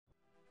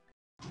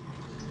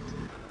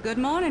Good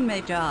morning,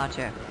 Major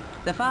Archer.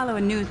 The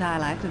following news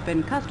highlights have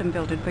been custom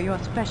filtered for your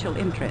special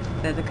interest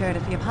as a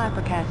courtesy of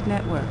Hypercast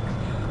Networks.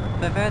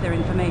 For further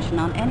information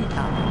on any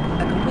topic,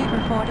 a complete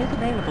report is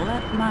available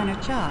at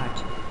minor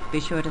charge.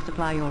 Be sure to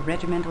supply your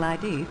regimental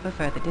ID for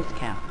further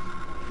discounts.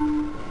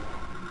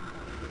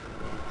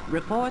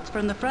 Reports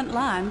from the front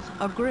lines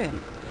are grim.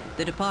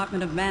 The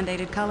Department of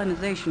Mandated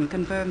Colonization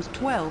confirms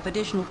 12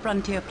 additional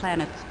frontier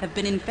planets have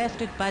been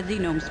infested by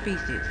Xenome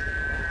species.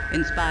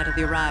 In spite of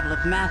the arrival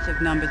of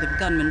massive numbers of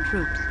gunman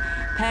troops,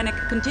 panic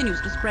continues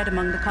to spread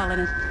among the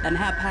colonists, and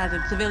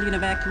haphazard civilian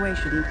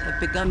evacuations have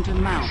begun to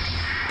mount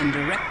in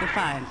direct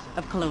defiance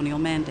of colonial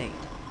mandate.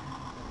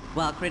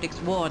 While critics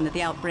warn that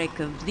the outbreak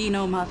of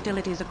Xenome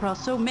hostilities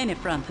across so many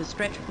fronts has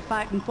stretched the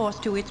fighting force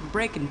to its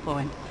breaking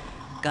point,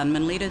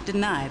 gunman leaders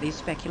deny these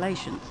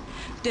speculations.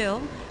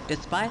 Still,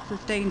 despite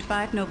sustained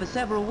fighting over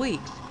several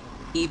weeks,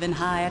 even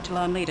high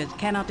echelon leaders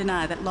cannot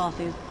deny that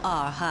losses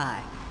are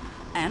high.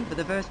 And for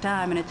the first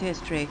time in its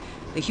history,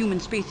 the human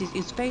species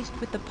is faced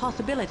with the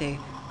possibility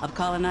of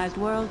colonized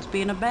worlds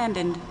being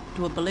abandoned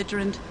to a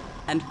belligerent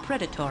and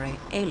predatory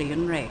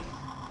alien race.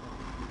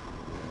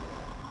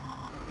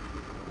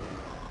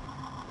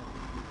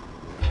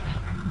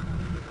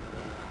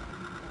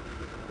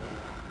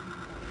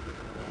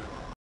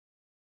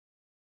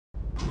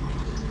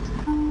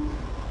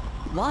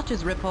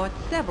 Watchers report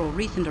several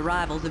recent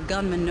arrivals of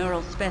gunman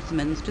neural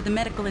specimens to the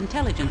Medical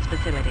Intelligence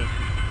Facility.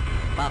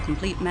 While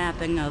complete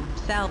mapping of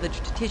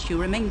salvaged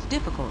tissue remains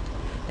difficult,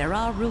 there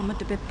are rumored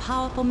to be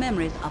powerful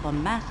memories of a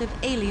massive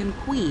alien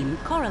queen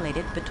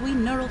correlated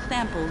between neural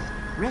samples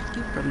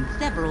rescued from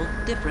several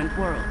different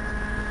worlds.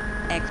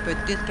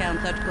 Experts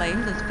discount such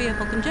claims as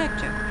fearful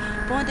conjecture,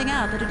 pointing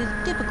out that it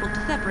is difficult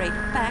to separate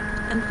fact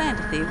and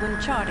fantasy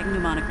when charting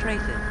mnemonic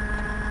traces.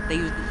 They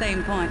use the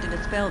same point to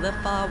dispel the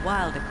far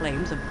wilder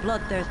claims of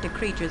bloodthirsty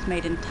creatures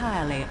made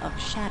entirely of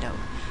shadow,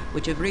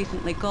 which have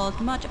recently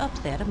caused much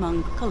upset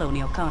among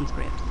colonial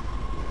conscripts.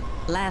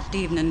 Last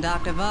evening,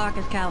 Dr.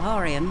 Vargas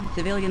Calhorian,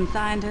 civilian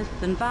scientist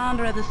and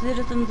founder of the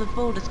Citizens of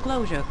Full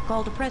Disclosure,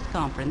 called a press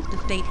conference to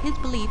state his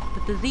belief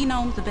that the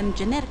Xenomes have been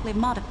genetically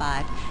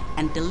modified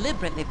and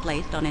deliberately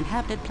placed on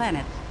inhabited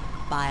planets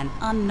by an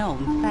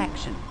unknown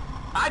faction.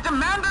 I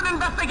demand an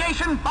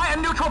investigation by a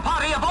neutral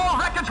party of all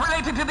records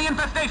related to the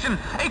infestation,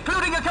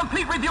 including a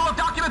complete review of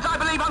documents I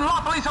believe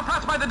unlawfully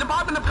suppressed by the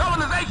Department of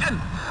Colonization.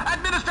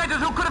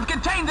 Administrators who could have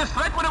contained this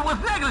threat when it was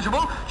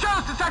negligible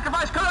chose to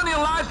sacrifice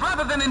colonial lives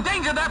rather than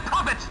endanger their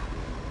profits.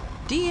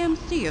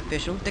 DMC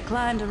officials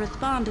declined to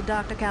respond to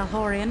Dr.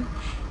 Calhorian,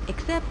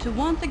 except to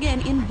once again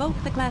invoke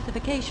the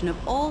classification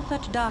of all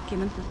such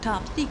documents as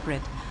top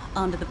secret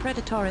under the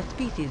Predatory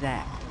Species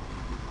Act.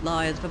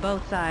 Lawyers for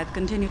both sides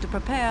continue to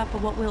prepare for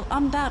what will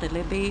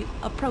undoubtedly be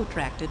a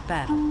protracted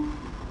battle.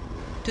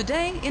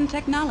 Today, in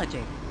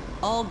technology,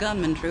 all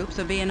gunman troops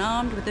are being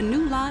armed with a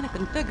new line of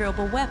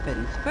configurable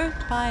weapons first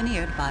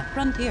pioneered by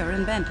frontier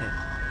inventors.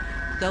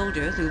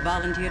 Soldiers who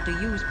volunteered to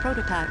use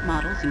prototype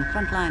models in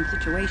frontline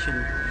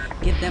situations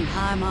give them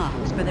high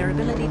marks for their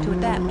ability to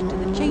adapt to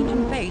the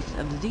changing face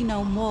of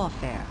Xenome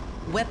warfare.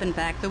 Weapon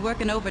Facts are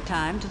working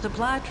overtime to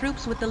supply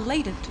troops with the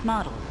latest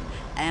models,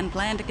 and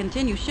plan to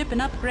continue shipping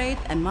upgrades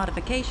and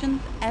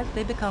modifications as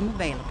they become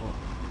available.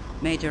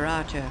 Major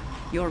Archer,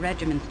 your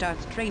regiment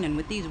starts training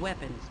with these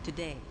weapons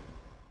today.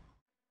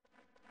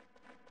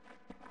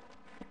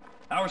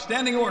 Our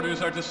standing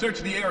orders are to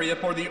search the area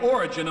for the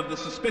origin of the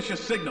suspicious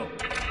signal.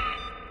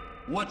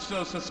 What's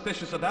so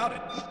suspicious about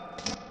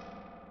it?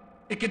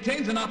 It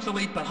contains an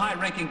obsolete but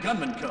high-ranking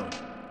gunman code.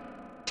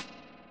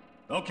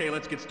 Okay,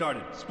 let's get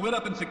started. Split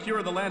up and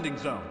secure the landing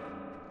zone.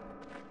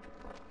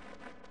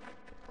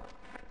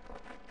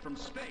 From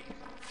space.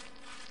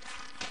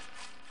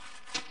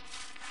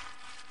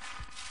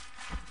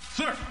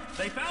 Sir,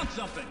 they found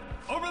something!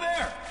 Over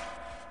there!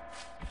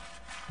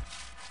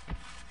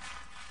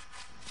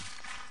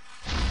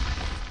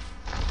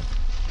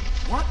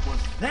 What was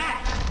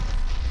that?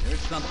 There's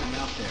something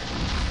out there,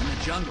 in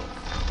the jungle.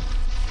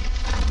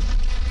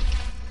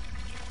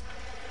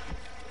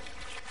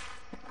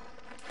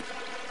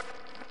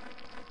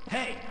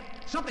 Hey,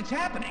 something's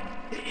happening.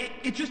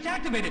 It just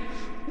activated.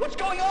 What's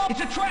going on?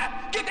 It's a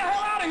trap! Get the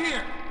hell out of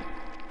here!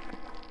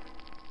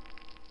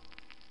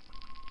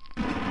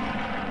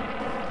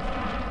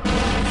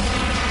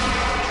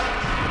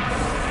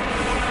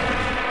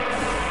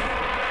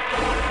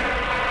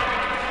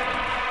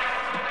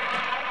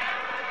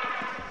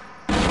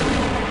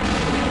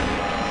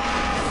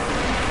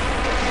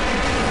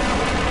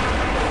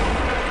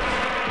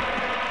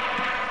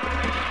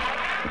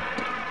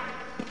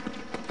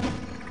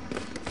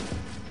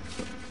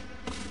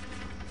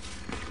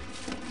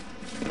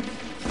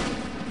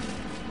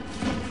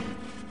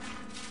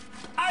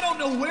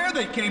 Where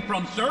they came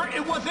from, sir.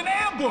 It was an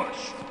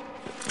ambush!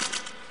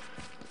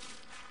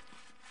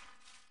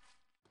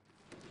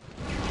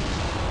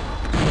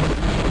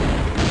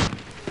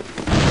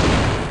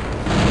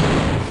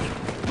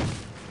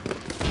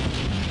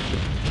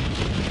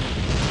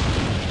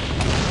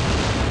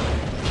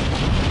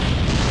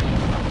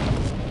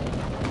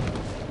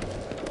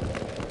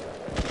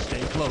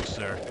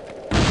 closer.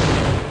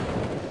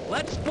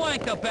 Let's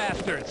flank the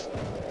bastards!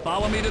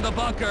 Follow me to the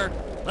bunker.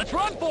 Let's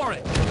run for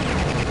it!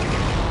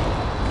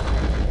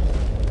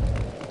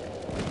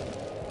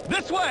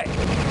 This way!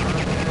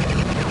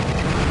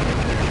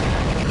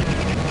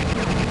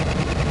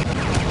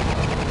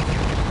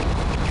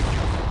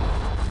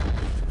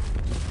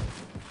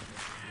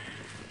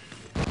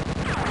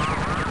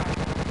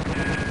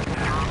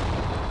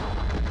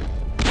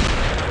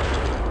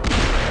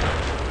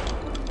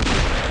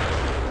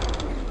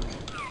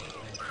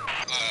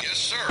 Yes,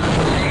 sir.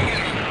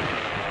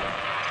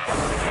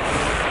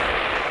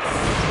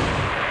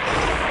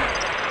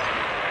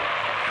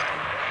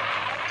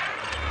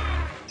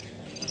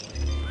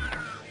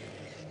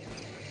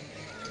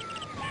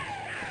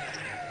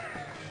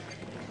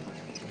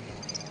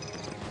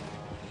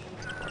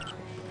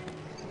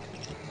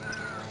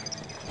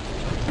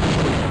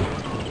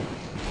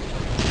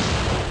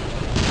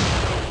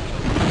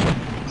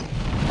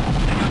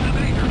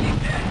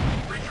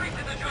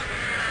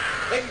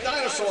 Big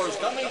dinosaurs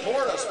coming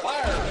toward us.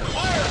 Fire!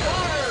 Fire!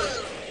 Fire!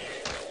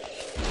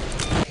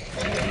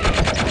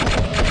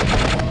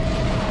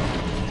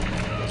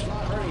 It's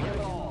not hurting at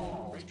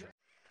all.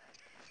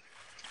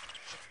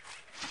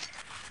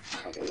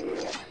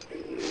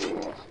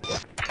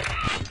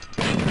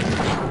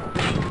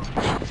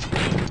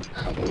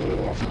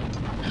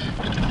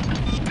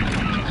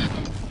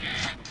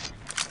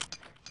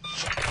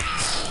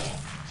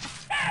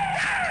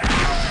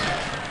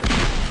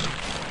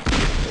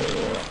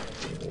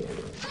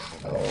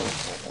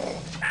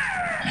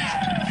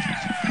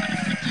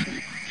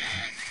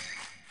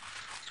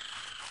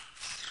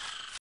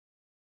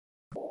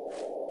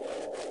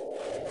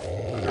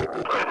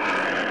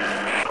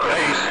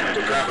 Base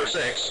to Trapper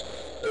 6.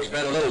 There's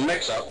been a little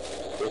mix-up.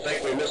 We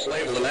think we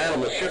mislabeled an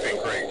animal shipping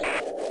crate.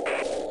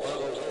 One of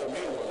those old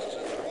mean ones is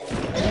in the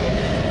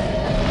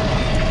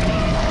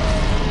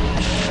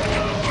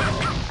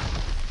wrong.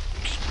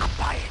 Keep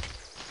quiet.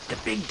 The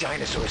big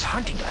dinosaur is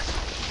hunting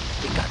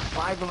us. We got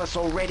 5 of us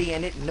already,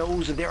 and it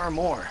knows that there are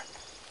more.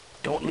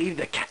 Don't leave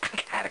the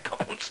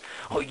catacombs,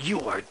 or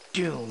you are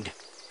doomed.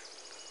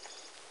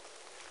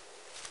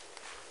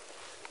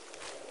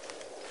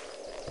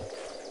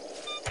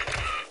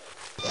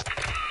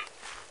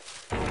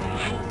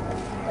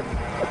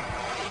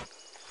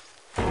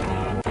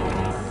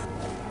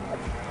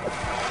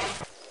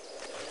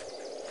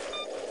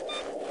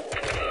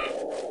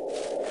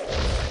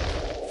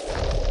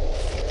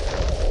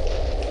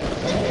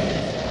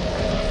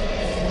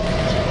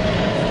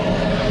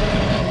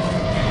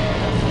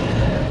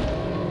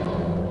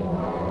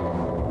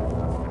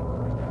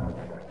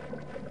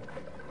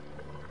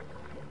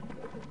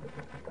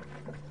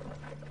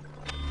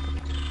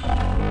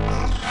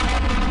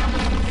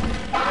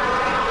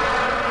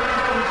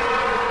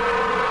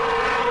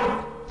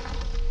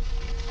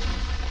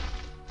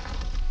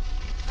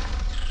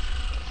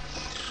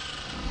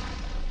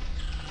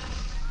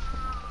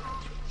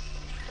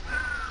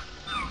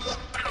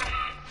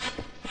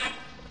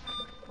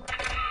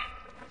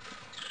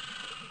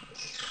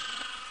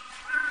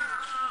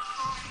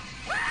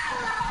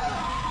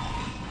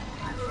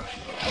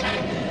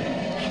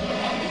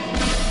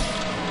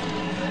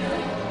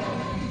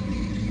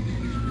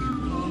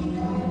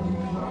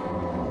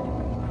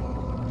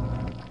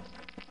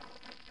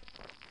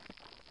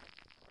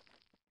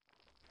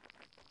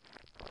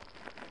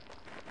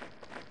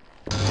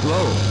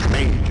 Hello,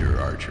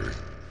 Major Archer.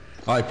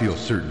 I feel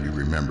certain you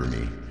remember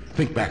me.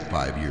 Think back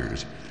 5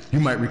 years. You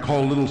might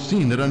recall a little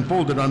scene that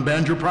unfolded on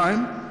Banzur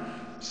Prime?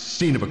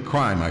 Scene of a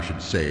crime, I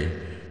should say.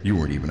 You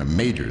weren't even a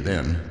major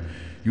then.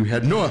 You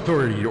had no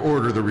authority to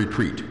order the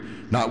retreat,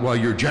 not while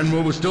your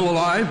general was still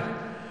alive.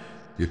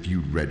 If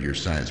you'd read your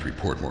science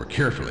report more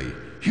carefully,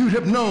 you'd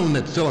have known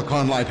that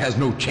Silicon life has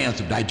no chance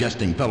of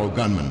digesting fellow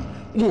gunmen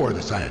or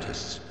the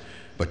scientists.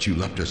 But you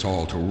left us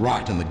all to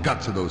rot in the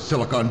guts of those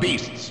Silicon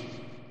beasts.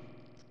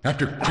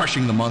 After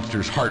crushing the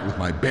monster's heart with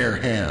my bare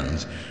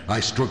hands, I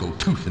struggled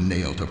tooth and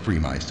nail to free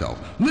myself.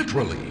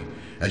 Literally.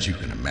 As you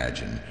can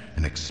imagine,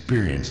 an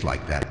experience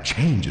like that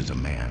changes a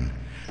man.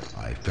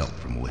 I felt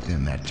from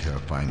within that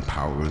terrifying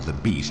power of the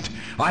beast.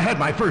 I had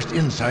my first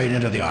insight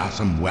into the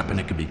awesome weapon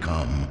it could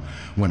become.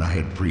 When I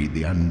had freed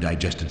the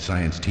undigested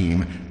science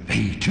team,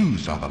 they too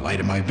saw the light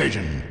of my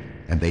vision.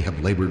 And they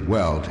have labored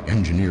well to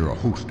engineer a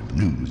host of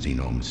new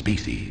Xenome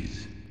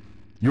species.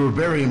 You're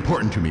very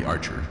important to me,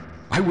 Archer.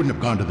 I wouldn't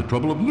have gone to the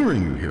trouble of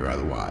luring you here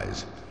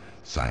otherwise.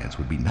 Science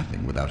would be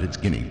nothing without its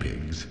guinea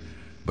pigs.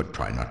 But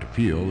try not to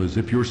feel as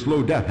if your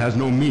slow death has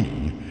no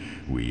meaning.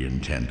 We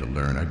intend to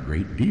learn a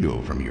great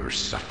deal from your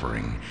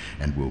suffering,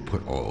 and we'll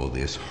put all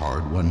this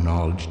hard-won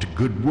knowledge to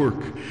good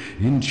work,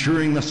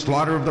 ensuring the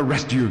slaughter of the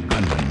rest of your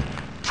gunmen,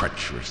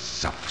 treacherous,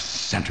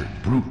 self-centered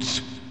brutes.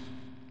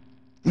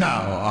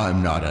 Now,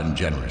 I'm not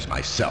ungenerous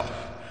myself.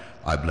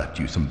 I've left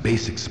you some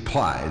basic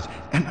supplies,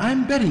 and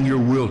I'm betting your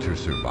will to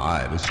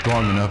survive is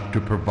strong enough to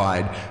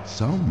provide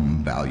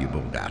some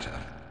valuable data.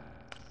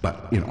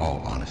 But in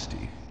all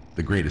honesty,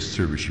 The greatest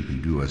service you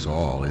can do us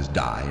all is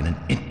die in an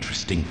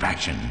interesting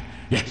fashion.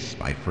 Yes,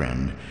 my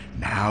friend,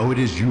 now it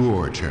is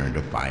your turn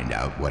to find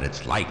out what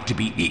it's like to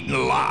be eaten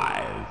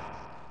alive.